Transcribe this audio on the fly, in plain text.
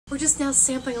We're just now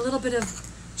sampling a little bit of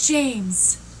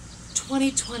James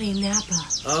 2020 Napa.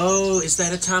 Oh, is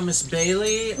that a Thomas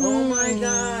Bailey? Oh my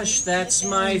gosh, that's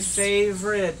my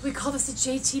favorite. We call this a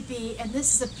JTB, and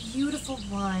this is a beautiful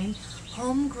wine,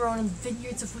 homegrown in the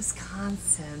vineyards of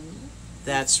Wisconsin.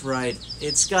 That's right.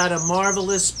 It's got a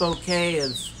marvelous bouquet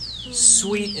of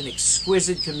sweet and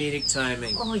exquisite comedic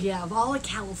timing. Oh yeah, of all of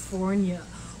California.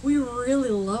 We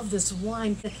really love this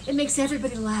wine. It makes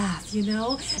everybody laugh, you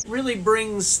know? It really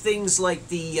brings things like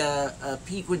the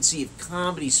piquancy of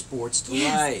comedy sports to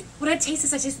light. When I taste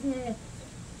this, I taste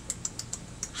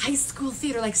high school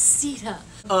theater, like Sita.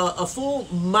 A full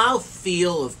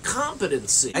mouthfeel of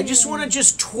competency. I just want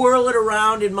to twirl it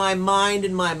around in my mind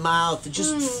and my mouth and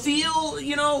just feel,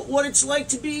 you know, what it's like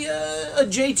to be a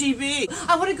JTB.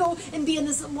 I want to go and be in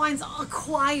this wine's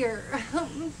choir.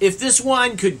 If this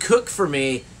wine could cook for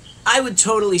me, I would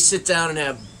totally sit down and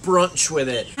have brunch with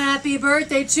it. Happy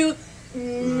birthday to...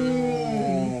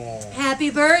 Happy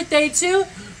birthday to...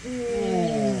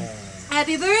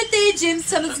 Happy birthday, Jim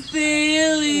Thomas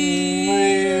Bailey.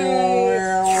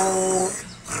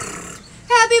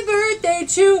 Happy birthday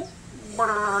to...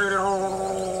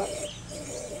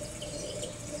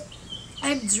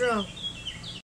 I'm drunk.